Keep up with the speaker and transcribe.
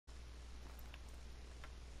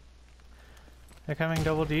They're coming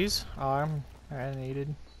double D's. Oh, I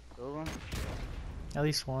needed. Kill them. At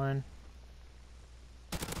least one.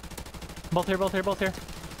 Both here, both here, both here.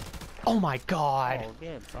 Oh my god! Oh,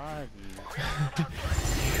 get body.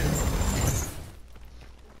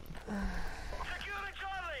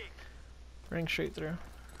 Ring straight through.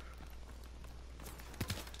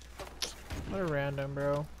 What a random,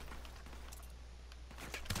 bro.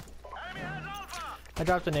 I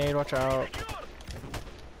dropped a nade, watch out.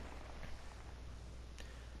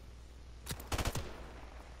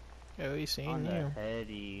 Oh, he's seen you.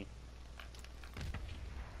 Heady.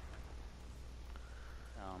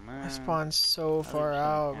 Oh man. I spawned so far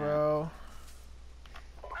out, bro.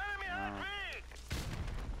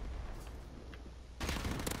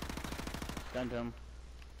 Stunned him.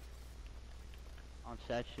 On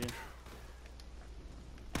statue.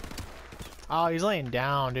 Oh, he's laying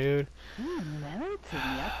down, dude. That hurts me.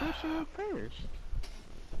 I pushed him first.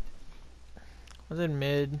 I was in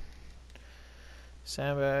mid.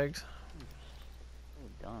 Sandbags. Oh,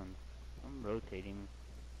 done. I'm rotating.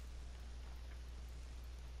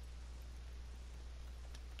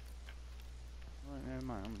 Oh, never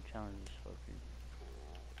mind. I'm gonna challenge this fucker.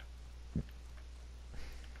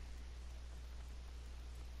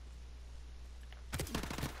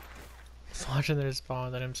 Watching their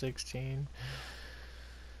spawn with an M16.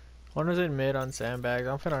 One was in mid on sandbags.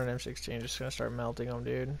 I'm putting on an M16, just gonna start melting them,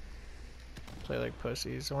 dude. Play like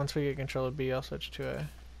pussies. Once we get control of B, I'll switch to a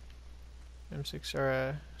M6 or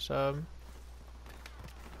a sub.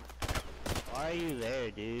 Why are you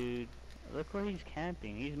there, dude? Look where he's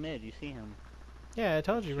camping. He's mid. You see him? Yeah, I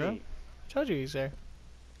told you, bro. I told you he's there.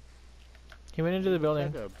 He went into the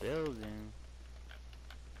building. Like a building.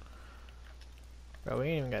 Bro, we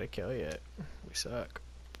ain't even got a kill yet. We suck.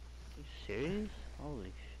 You serious? Holy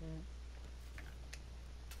shit.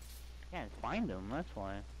 Can't find him, that's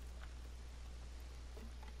why.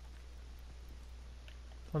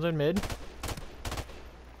 One's in mid.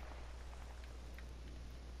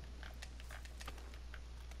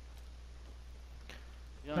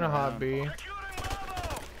 I'm gonna hot B.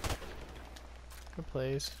 Good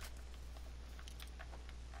plays.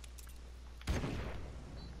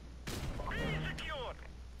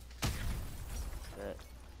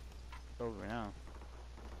 It's over now.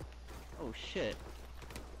 Oh shit.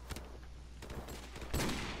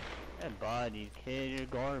 That body, kid, you're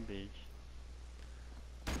garbage.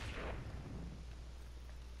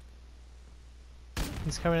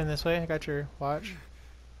 He's coming in this way. I got your watch.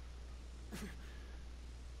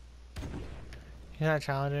 He's not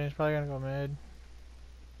challenging. He's probably gonna go mid.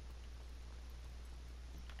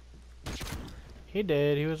 He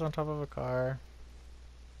did. He was on top of a car.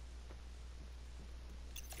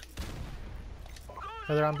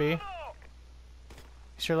 Oh, they're on B.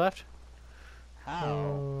 He's to your left. How?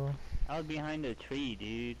 Oh. I was behind a tree,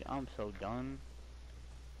 dude. I'm so done.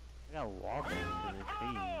 I gotta walk into the tree.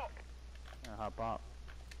 I'm gonna hop up.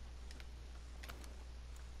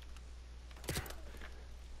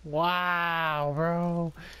 Wow,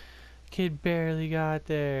 bro. Kid barely got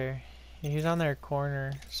there. He's on their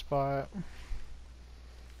corner spot.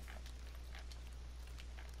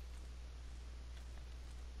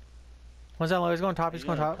 One's that low? He's going top. He's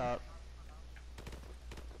going top.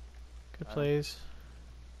 Good plays.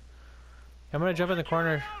 I'm gonna jump in the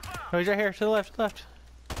corner. Oh, he's right here. To the left. Left.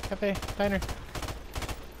 Cafe. Diner.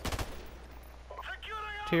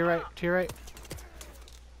 To your right. To your right.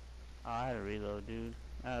 Oh, I had to reload, dude.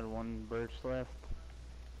 I had one burst left.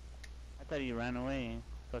 I thought he ran away.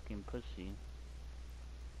 Fucking pussy.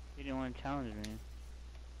 He didn't want to challenge me.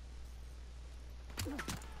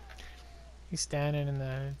 He's standing in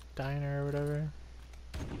the diner or whatever.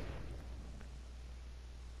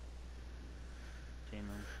 Shame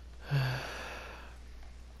him.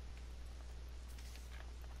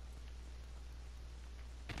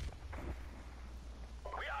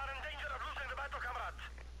 We are in danger of losing the battle, comrades.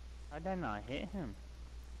 How did I not hit him?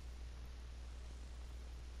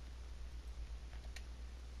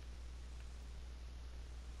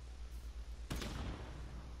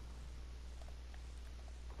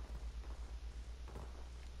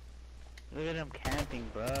 Look at him camping,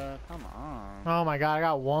 bruh. Come on. Oh my god, I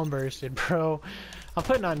got one bursted, bro. I'm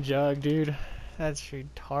putting on Jug, dude. That's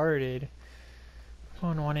retarded.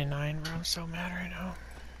 I'm going 1 in 9, bro. I'm so mad right now.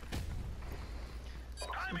 It's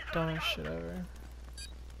the dumbest shit ever.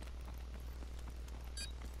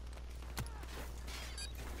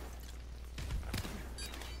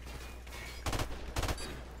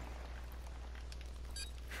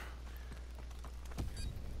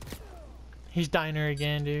 He's diner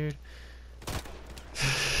again, dude.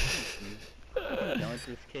 Done with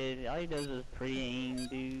this kid. All he does is pre-aim,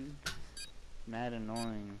 dude. mad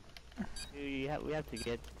annoying. Dude, we have to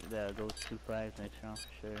get those 2 flags next round for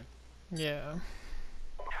sure. Yeah.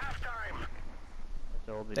 Halftime.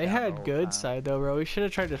 So we'll be They down the had whole good time. side though, bro. We should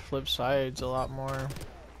have tried to flip sides a lot more.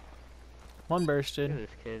 One Look bursted. at this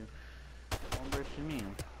kid. One burst to me.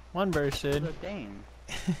 One bursted. Look, dang.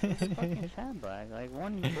 It's a fucking sandbag. Like,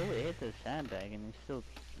 one bullet hit the sandbag and he still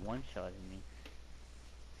one-shotted me.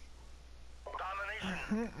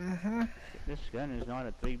 Domination. This gun is not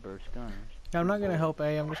a 3-burst gun. I'm not gonna help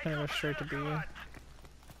A. I'm just gonna go straight to B. Watch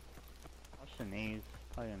the nades.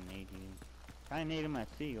 Probably gonna nade you. Try and nade him at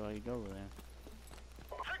C while you go over there.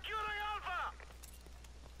 Securing Alpha.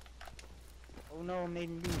 Oh no, I'm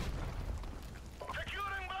nading B.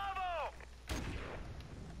 Securing Bravo.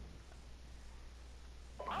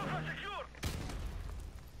 Alpha secure.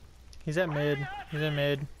 He's at mid. He's in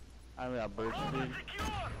mid. I got bursted.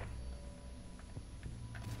 Secure.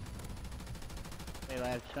 Hey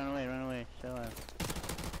lads, run away, stay alive.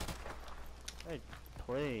 Good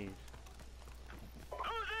plays.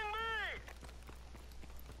 Losing me.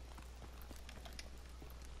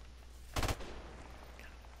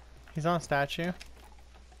 He's on statue.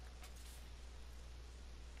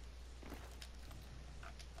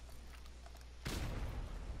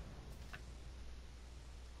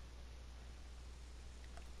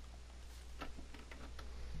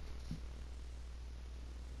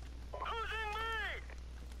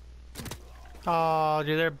 Oh,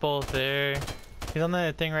 dude, they're both there. He's on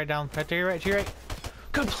the thing right down. Right to your right, to your right.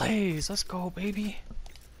 Good plays. Let's go, baby.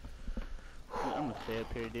 I'm gonna stay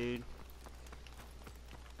up here, dude.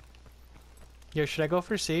 Yo, should I go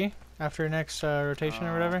for C after next rotation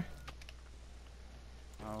or whatever?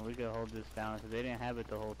 Oh, we gotta hold this down because they didn't have it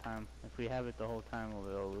the whole time. If we have it the whole time,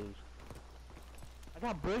 we'll lose. I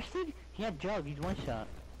got bursted? He had jug, he's one shot.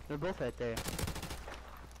 They're both right there.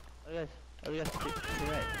 Oh, yes, to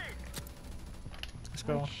the right. Let's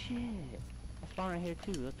go. Oh, shit. I spawned right here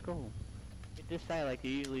too, let's go. Hit this side like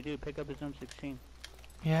you usually do, pick up his M16.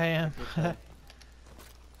 Yeah, I am. This side.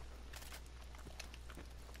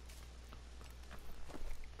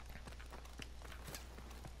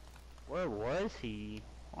 Where was he?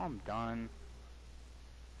 Oh, I'm done.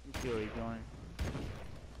 Let's see where he's going.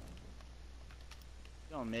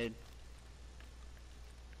 He's going mid.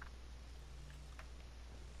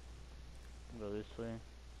 I'll go this way.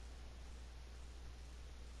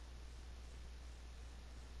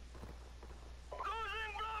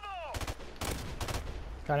 Losing Bravo.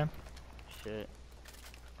 Got him. Shit.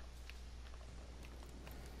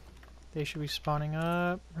 They should be spawning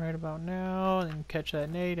up right about now. And catch that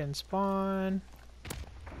nade and spawn.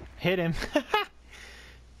 Hit him.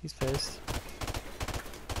 He's pissed.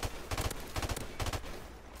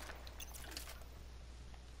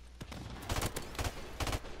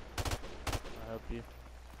 I'll help you.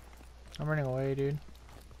 I'm running away, dude.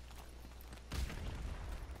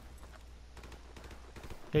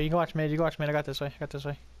 Yeah, you can watch mid. You can watch mid. I got this way. I got this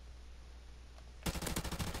way.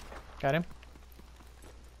 Got him.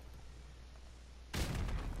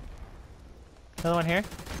 Another one here.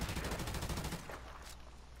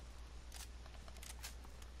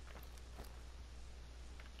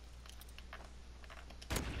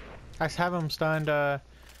 I have him stunned,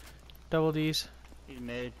 double D's. He's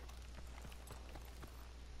mid.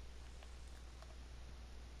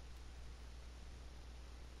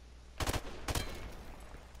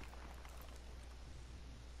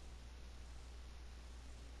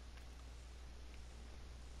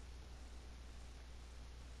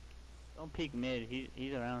 Don't peek mid,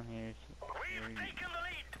 he's around here. We've taken the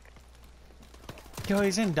lead. Yo,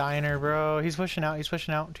 he's in diner, bro. He's pushing out. He's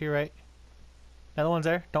pushing out to your right. Another one's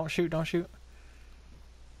there. Don't shoot. Don't shoot.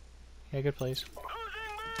 Yeah, good plays. Losing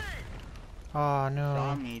me. Oh Saw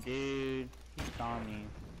no. me, dude. He saw me.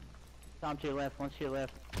 Saw him to your left, one to your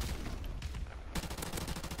left.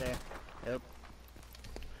 There. Yep.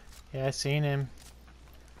 Yeah, I seen him.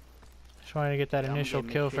 Just wanted to get that Yeah, I'm initial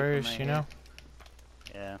getting kill this shit from first, right you here. know.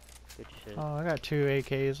 Yeah. Good shit. Oh, I got 2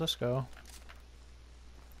 AKs. Let's go.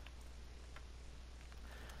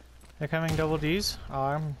 They're coming double D's.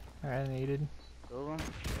 Oh, I needed Kill him.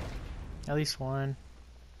 at least one.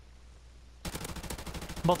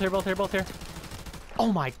 Both here. Both here. Both here.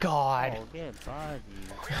 Oh my god, Oh, get body.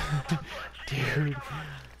 dude.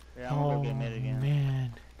 Yeah, I'm gonna Oh go get mid again.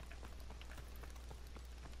 man.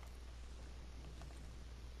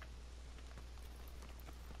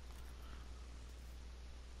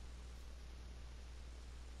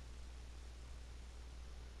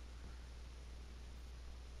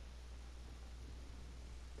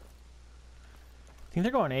 I think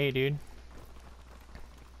they're going A, dude.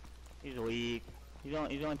 He's weak. He's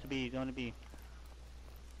going to be. He's going to be.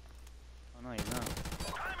 Oh no, he's not.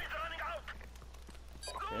 Time is running out.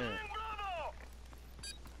 Shit. Losing Bravo.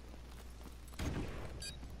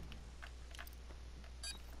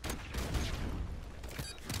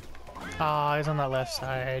 Ah, he's on that left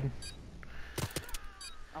side.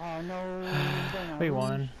 Oh no. We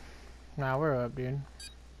won. Nah, we're up, dude.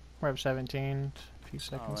 We're up 17. A few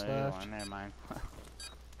seconds there you left. are, never mind.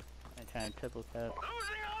 I'm trying to triple tap.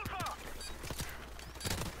 Losing Alpha.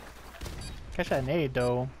 Catch that nade,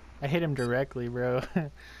 though. I hit him directly, bro.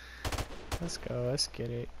 Let's go. Let's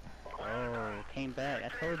get it. Oh, came back. I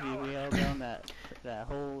told you we held down that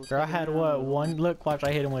whole. Bro, I had what? round. One. Look, watch.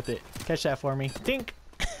 I hit him with it. Catch that for me. Think.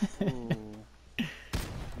 Ooh.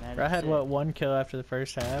 Bro, I had what? One kill after the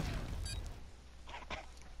first half.